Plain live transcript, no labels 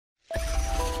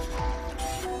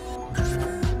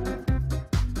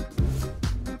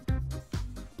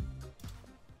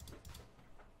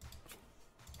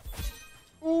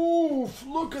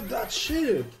Look at that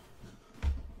shit!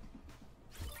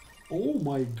 Oh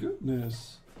my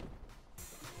goodness!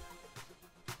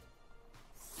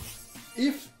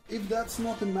 If that's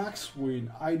not a max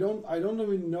win, I don't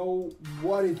even know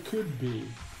what it could be.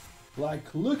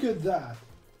 Like, look at that!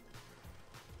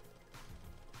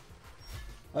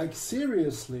 Like,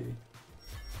 seriously.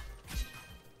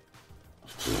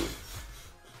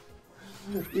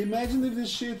 Imagine if this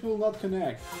shit will not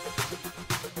connect.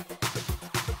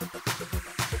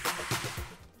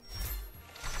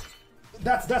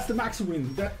 That's the max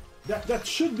win. That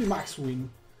should be max win.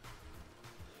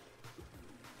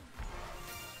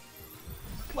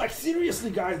 Like,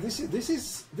 seriously, guys, this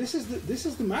is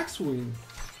the max win.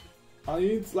 I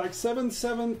mean, it's like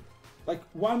 7-7. Like,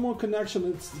 one more connection,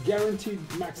 it's guaranteed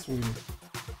max win.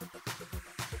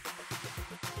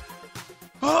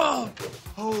 Oh!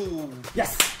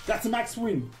 Yes, that's a max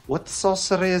win. What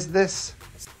sorcery is this?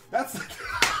 That's.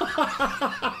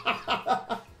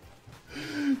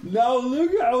 Now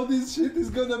look how this shit is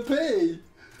gonna pay.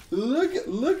 Look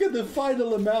at the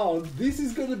final amount. This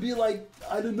is gonna be like,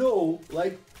 I don't know,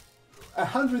 like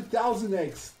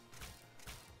 100,000x.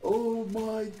 Oh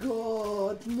my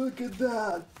god! Look at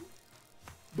that.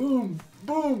 Boom!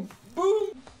 Boom!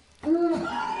 Boom! Boom!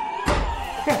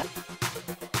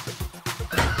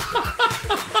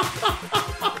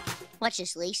 Watch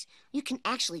this, Lise. You can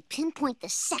actually pinpoint the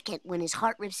second when his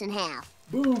heart rips in half.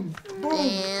 Boom! Boom!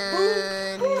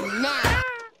 And boom! now.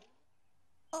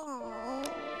 Oh.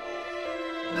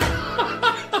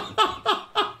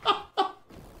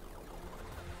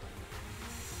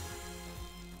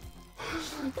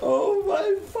 Oh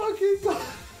my fucking god!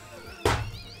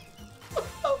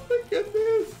 Look at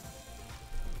this!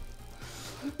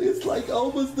 It's like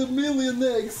almost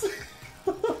 1,000,000x!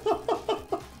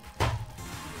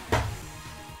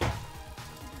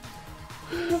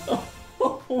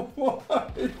 Oh my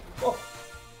god!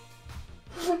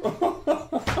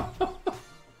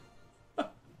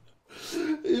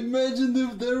 Imagine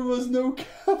if there was no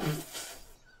cap!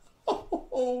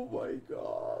 Oh my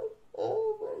god!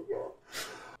 Oh my god!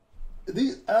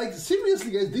 Like,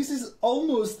 seriously, guys, this is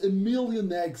almost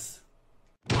 1,000,000x.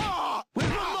 Where's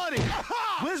my money?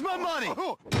 Where's my money?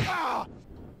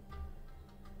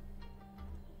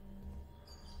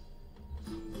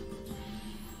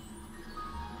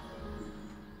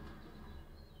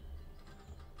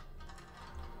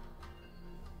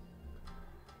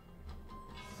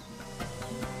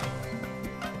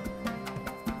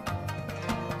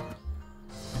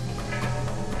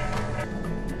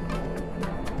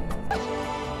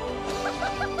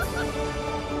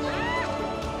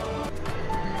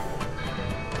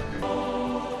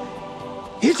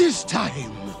 It is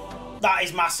time. That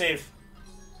is massive.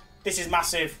 This is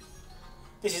massive.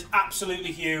 This is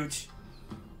absolutely huge.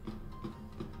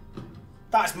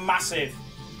 That's massive.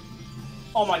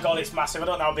 Oh my god, it's massive. I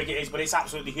don't know how big it is, but it's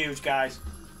absolutely huge, guys.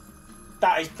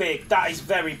 That is big. That is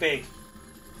very big.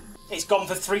 It's gone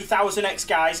for 3,000x,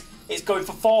 guys. It's going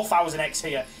for 4,000x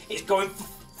here. It's going for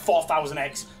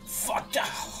 4,000x.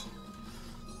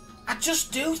 I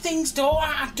just do things, don't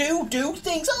I? I do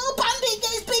things. Oh, Bandit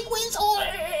gets big wins. Oh.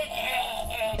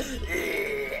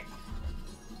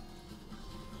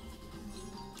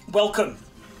 Welcome.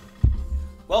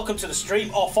 Welcome to the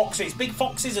stream. Oh, foxes. Big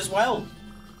foxes as well.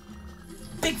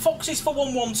 Big foxes for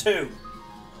 112.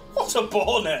 What a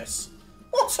bonus.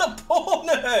 What a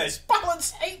bonus.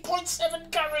 Balance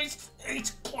 8.7 carries.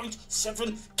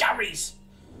 8.7 carries.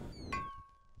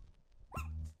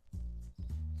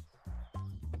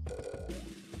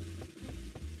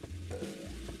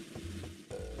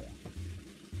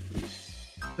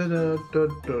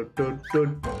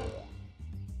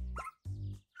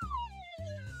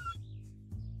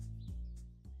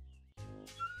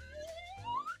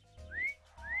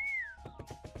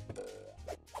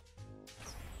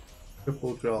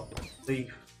 Triple drop.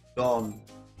 Leaf gone.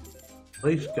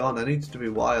 Leaf's gone. It needs to be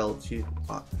wild.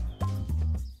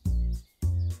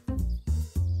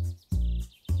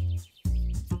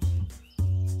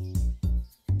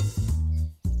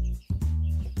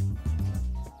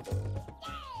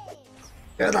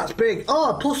 Yeah, that's big.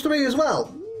 Oh, +3 as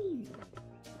well.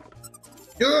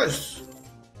 Yes.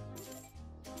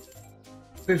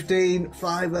 15,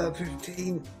 5,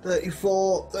 15,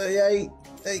 34, 38,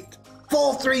 8,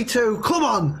 4, 3, 2. Come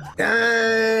on.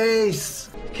 Yes.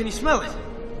 Can you smell it?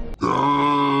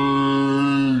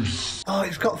 Yes. Oh,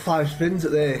 it's got 5 spins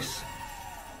at this.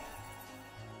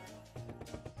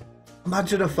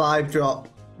 Imagine a 5 drop.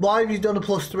 Why have you done a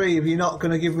 +3 if you're not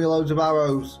going to give me loads of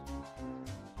arrows?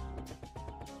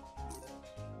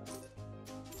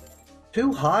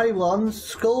 Two high ones,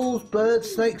 skulls,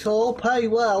 birds, snakes all pay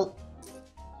well.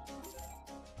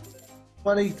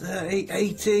 20, 30,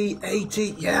 80,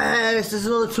 80. Yes, there's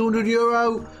another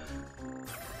 €200.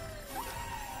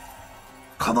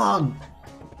 Come on.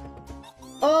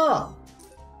 Ah!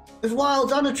 There's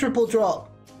wilds and a triple drop.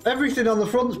 Everything on the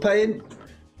front's paying.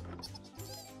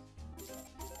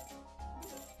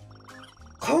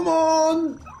 Come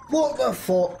on! What the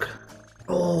fuck?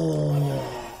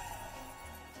 Oh.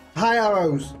 High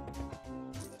arrows.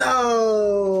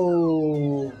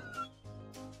 No!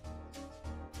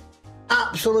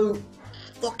 Absolute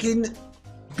fucking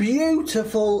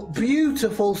beautiful,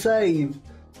 beautiful save.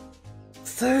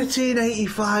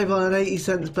 13.85 on an 80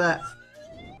 cents bet.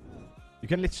 You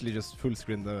can literally just full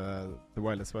screen the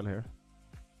wild as well here.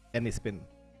 Any spin.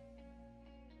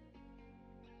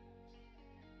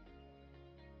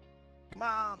 Come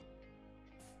on!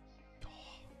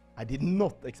 I did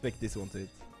not expect this one to hit.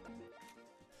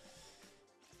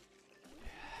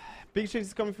 Big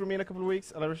changes coming from me in a couple of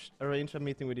weeks. I'll arrange a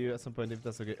meeting with you at some point if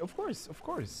that's okay. Of course, of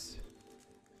course.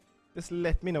 Just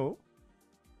let me know.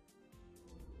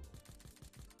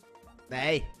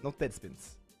 Nej, not dead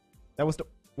spins. That was the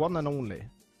one and only.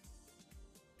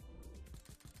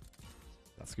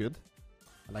 That's good.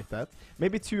 I like that.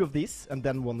 Maybe 2 of these and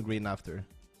then 1 green after.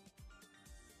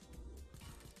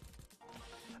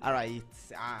 Alright.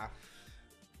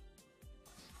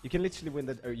 You can literally win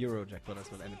the Euro jackpot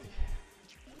as well, anything.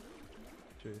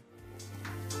 True.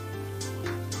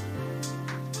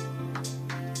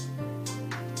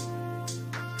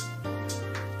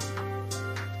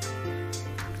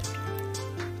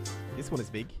 This one is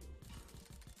big.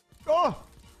 Oh!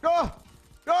 Oh!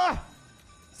 Oh!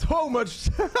 So much!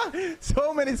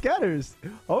 So many scatters!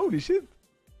 Holy shit!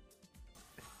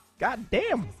 God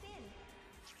damn!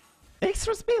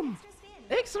 Extra spin!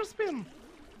 Extra spin!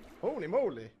 Holy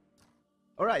moly!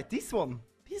 Alright, this one!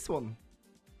 This one!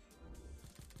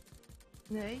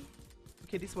 Nay.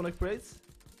 Okay, this one upgrades.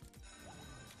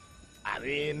 I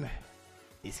mean,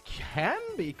 this can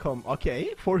become...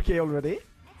 Okay, 4K already.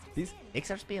 This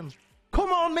extra spin.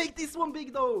 Come on, make this one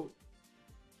big though!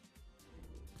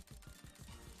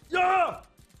 Yeah!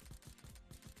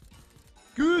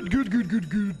 Good, good, good, good,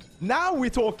 good. Now we're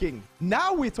talking.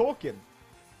 Now we're talking.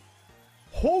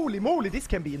 Holy moly, this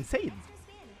can be insane.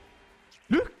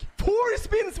 Look, 4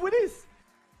 spins with this.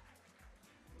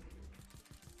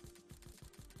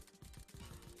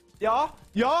 Yeah,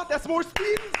 yeah, that's more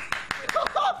spins.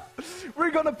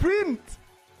 We're gonna print.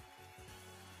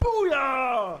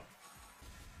 Booyah!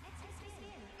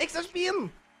 Extra spin.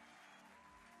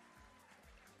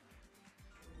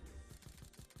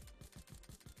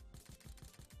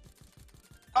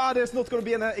 Ah, there's not gonna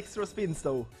be any extra spins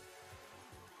though.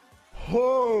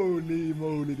 Holy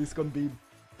moly, this is gonna be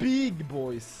big,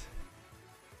 boys.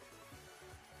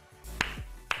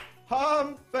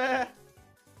 Humpe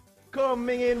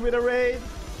coming in with a raid.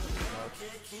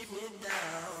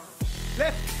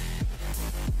 Left.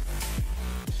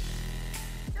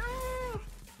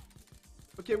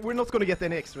 Okay, we're not gonna get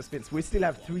any extra spins. We still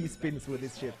have 3 spins with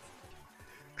this shit.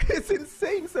 It's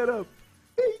insane setup.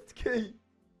 8K.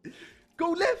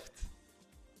 Go left.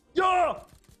 Ja!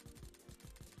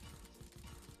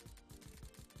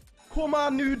 Kom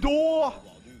on nu då!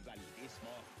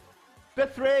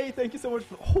 Betray, thank you so much.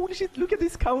 Holy shit, look at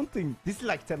this counting. This is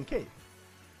like 10K.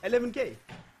 11K.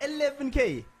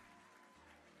 11K.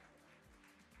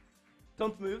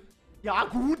 Don't move. Ja,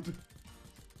 good.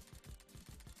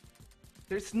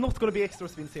 There's not gonna be extra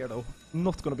spins here though.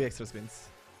 Not gonna be extra spins.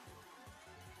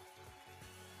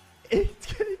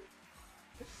 8K.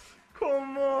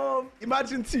 Come on.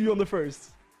 Imagine 2 on the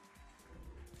first.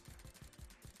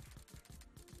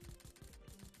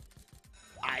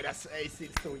 Nej, that's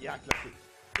still so jäkla sick.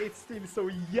 It's still so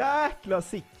jäkla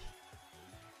sick.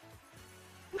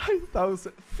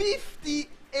 9,000.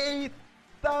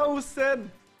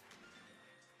 58,000.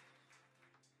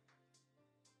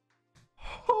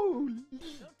 Holy.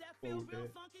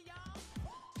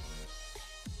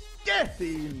 Get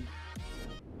in.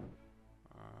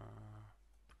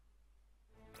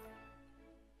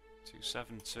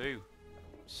 272.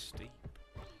 Steep.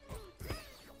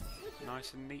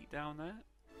 Nice and neat down there.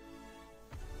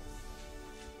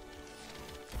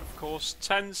 Of course,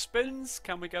 10 spins.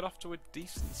 Can we get off to a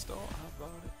decent start? How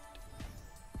about it?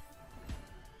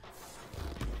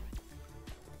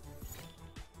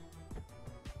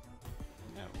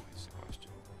 No is the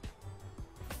question.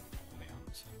 The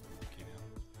answer. Okay,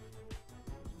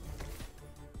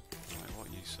 right, what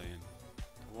are you saying?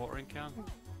 The watering can?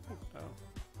 Oh,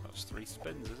 that's 3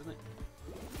 spins, isn't it?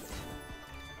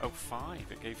 Oh,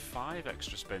 5. It gave 5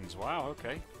 extra spins. Wow,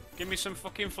 okay. Give me some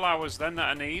fucking flowers then that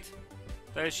I need.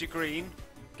 There's your green.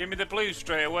 Give me the blue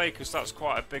straight away, because that's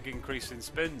quite a big increase in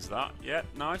spins, that. Yep,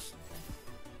 nice.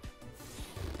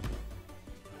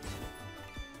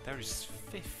 There is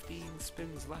 15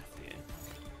 spins left here.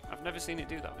 I've never seen it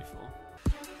do that before.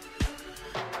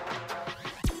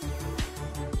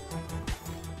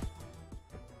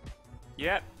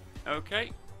 Yep,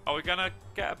 okay. Are we gonna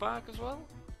get a bag as well?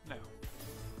 No.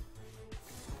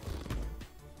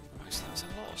 Right, so that's a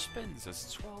lot of spins.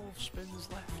 There's 12 spins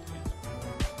left here.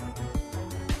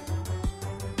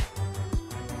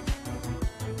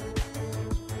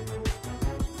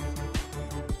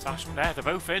 Tash, there, they're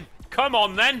both in. Come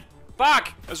on then!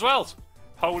 Bag as well!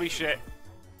 Holy shit.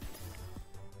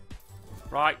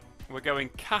 Right, we're going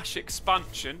cash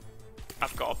expansion.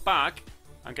 I've got a bag.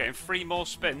 I'm getting 3 more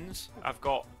spins. I've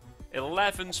got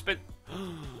 11 spin.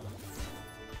 Oh,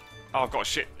 I've got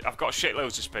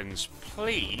shitloads of spins.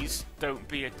 Please don't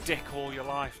be a dick all your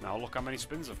life now. Look how many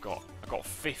spins I've got. I've got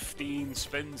 15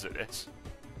 spins at this.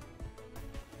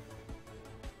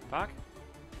 Bag.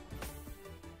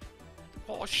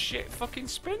 What a shit fucking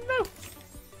spin though.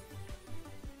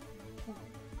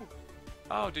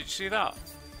 Oh, did you see that?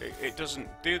 It doesn't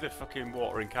do the fucking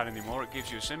watering can anymore. It gives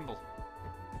you a symbol.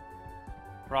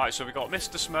 Right, so we got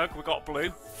Mr. Smug, we got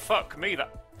blue. Fuck me,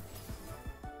 that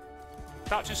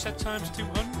just said times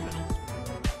 200.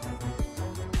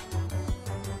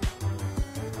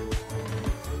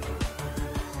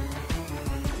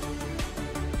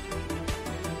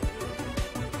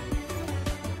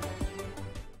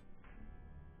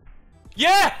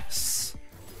 Yes!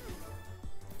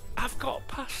 I've got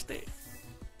past it.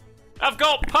 I've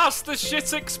got past the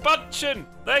shit expansion.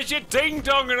 There's your ding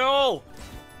dong and all.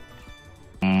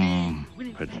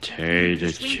 Potato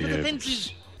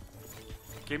chips.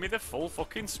 Give me the full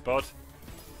fucking spud.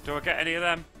 Do I get any of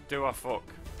them? Do I fuck?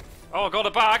 Oh, I got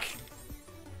a bag.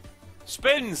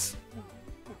 Spins.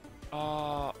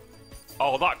 Oh,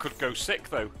 that could go sick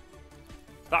though.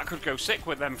 That could go sick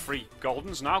with them 3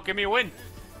 goldens now. Give me a win.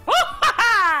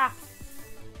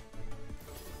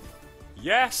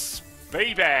 Yes,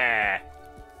 baby.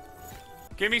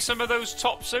 Give me some of those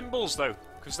top symbols though,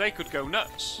 because they could go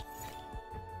nuts.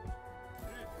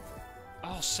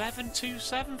 Oh,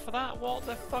 727 for that. What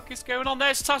the fuck is going on?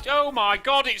 There's Tash. Oh my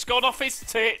god, it's gone off his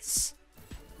tits.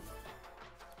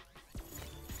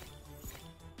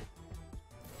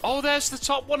 Oh, there's the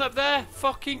top one up there.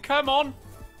 Fucking come on.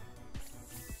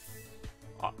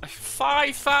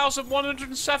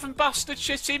 5,107 bastard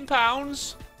shitting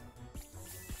pounds.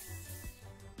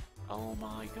 Oh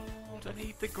my god, I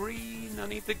need the green. I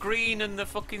need the green and the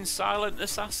fucking silent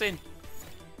assassin.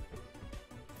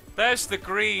 There's the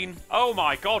green. Oh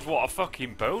my god, what a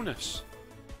fucking bonus.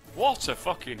 What a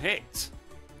fucking hit.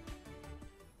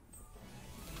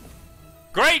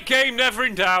 Great game, never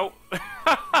in doubt.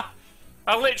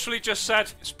 I literally just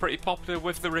said it's pretty popular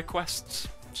with the requests,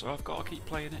 so I've got to keep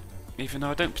playing it. Even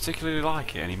though I don't particularly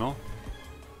like it anymore.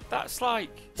 That's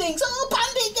like... Things all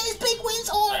pumping, there's big wins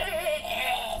all...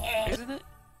 Isn't it?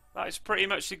 That is pretty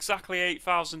much exactly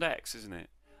 8000X, isn't it?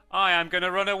 I am going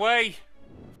to run away.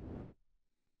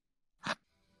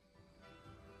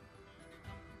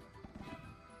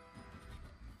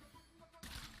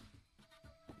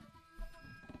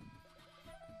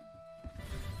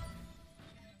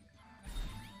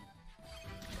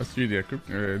 Hvad siger de, jeg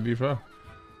købte lige før?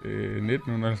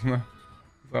 1900 eller sådan noget.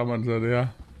 Så har man så det her.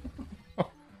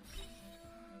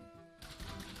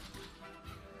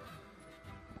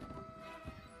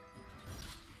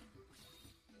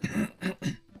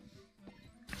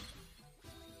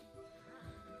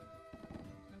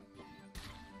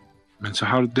 Men så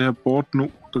har du det her board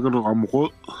nu, så kan du ramme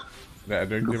rød. Ja,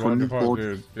 det er ikke det board,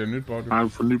 det er et nyt board. Nej, du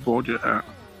får nyt board, ja. Jeg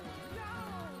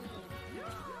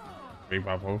kan ikke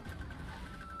bare prøve.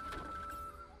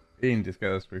 Det skal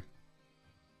jeg sgu ikke.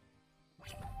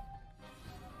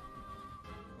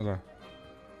 Og så.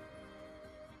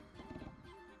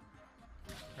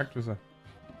 Kaktusser.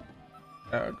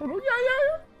 Ja, kom nu.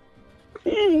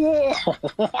 Ja.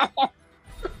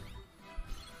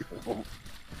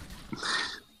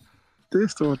 Det er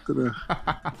stort, det der.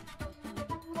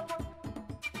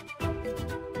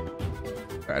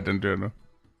 Ja, den dør nu.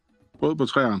 Rød på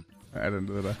træerne. Ja, den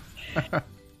dør der.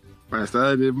 Men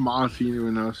stadig det er meget fint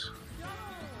vinder også.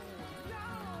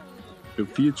 Det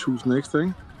er 4.000 ekstra,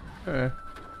 ikke? Ja.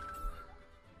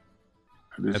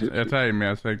 Jeg tager en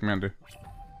mere, så ikke mere end det.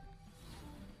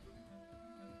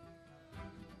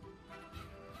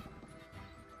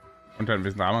 Undtagen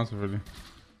hvis den rammer, selvfølgelig.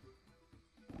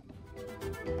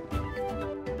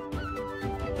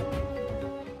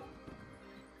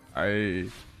 Ej.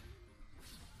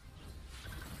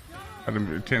 Har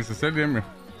den tjent sig selv hjemme?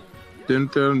 Den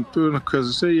kører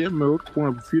sig selv hjem med 8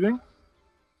 kroner på feed, ikke?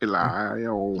 Eller er jeg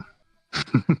over?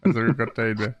 Så kan vi godt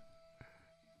tage det.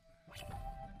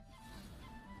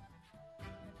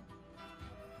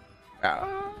 Ja.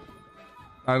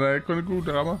 Nej, der er kun en gul,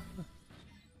 der rammer.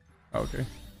 Okay.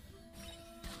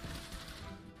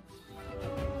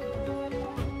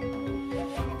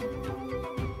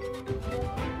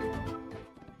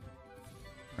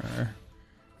 Ja.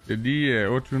 Det er lige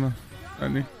 800. Er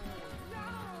det ikke?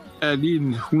 Er lige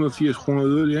en 180 kroner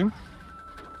yderligere, ikke?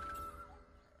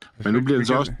 Men nu bliver den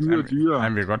så også dyrere og dyrere. Nej,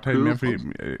 vi kan godt tage det mere, fordi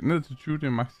ned til 20, det er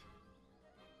max.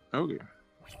 Okay.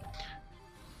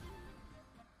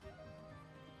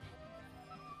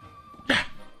 Ja!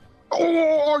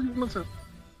 Jonathan!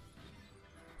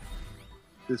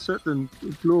 Det er sødt, den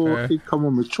blå ikke kommer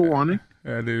med toren, ikke?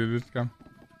 Ja, det er lidt skam.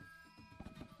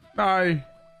 Nej!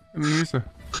 Den misser.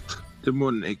 Det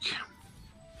må den ikke.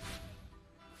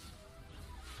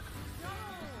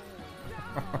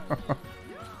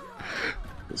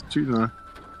 Det er sygt noget.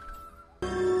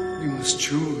 You must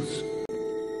choose.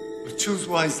 But choose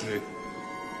wisely.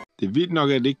 Det er vildt nok,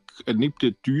 at den ikke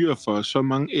bliver dyrere for så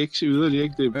mange X yderligere,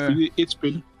 ikke? Det er fordi det er et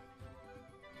spil.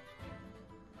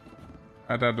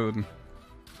 Ja, der døde den.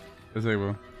 Det er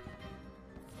sikker på.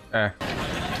 Ja.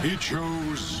 He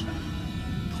chose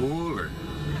poorly.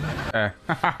 Ja.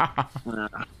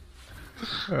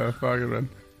 Fuck it, man.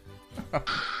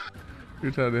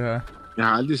 Vi tager det her. Jeg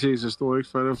har aldrig set så stor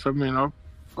X, for det var fandme en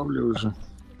oplevelse.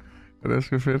 Ja, det er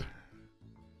sgu fedt.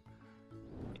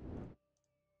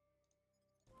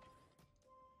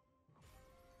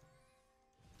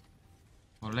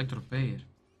 Electropæer.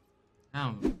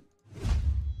 Ja.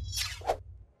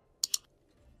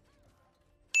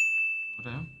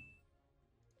 Ωραία.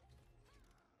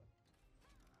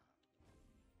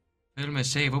 Θέλουμε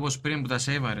save όπως πριν που τα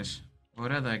σέβαρες.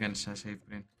 Ωραία τα έκανες σαν save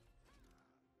πριν.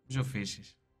 Μην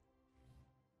ψοφήσεις.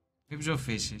 Μην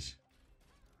ψοφήσεις.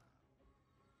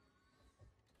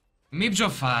 Μην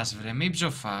ψοφάς βρε, μην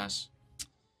ψοφάς.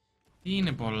 Τι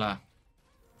είναι πολλά.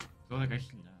 12.000.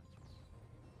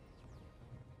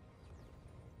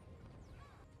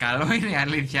 Καλό είναι η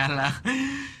αλήθεια, αλλά...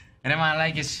 Ρε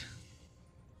μαλάκες.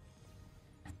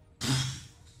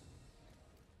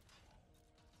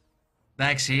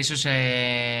 Εντάξει,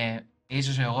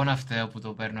 ίσως εγώ να φταίω που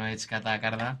το παίρνω έτσι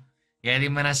κατάκαρδα. Γιατί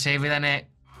με ένα save ήτανε...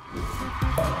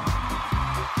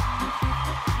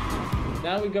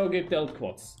 Now we go get dealt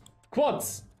quads.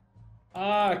 Quads!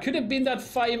 Could have been that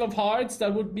 5 of hearts.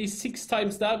 That would be 6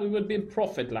 times that. We would be in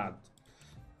profit land.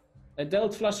 A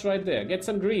dealt flush right there. Get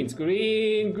some greens.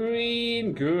 Green, green.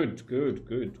 Good, good,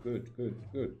 good, good, good,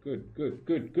 good, good, good,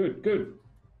 good, good, good.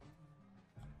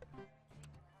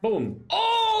 Boom.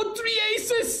 Oh, 3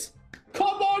 aces!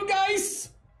 Come on, guys!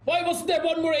 Why wasn't there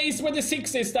one more ace with the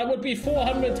 6s? That would be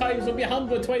 400 times, would be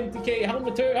 120k,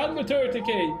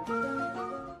 130k.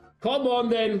 Come on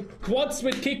then. Quads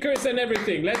with kickers and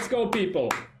everything. Let's go, people.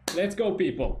 Let's go,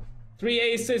 people. 3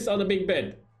 aces on the big bed.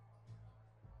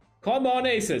 Come on,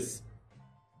 aces.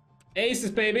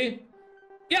 Aces, baby.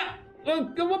 Yeah. 6,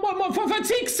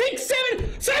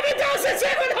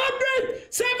 7,700!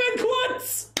 7 quads!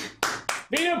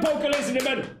 Video poker, ladies and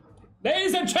gentlemen.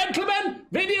 Ladies and gentlemen,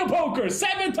 video poker.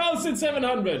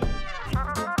 7,700.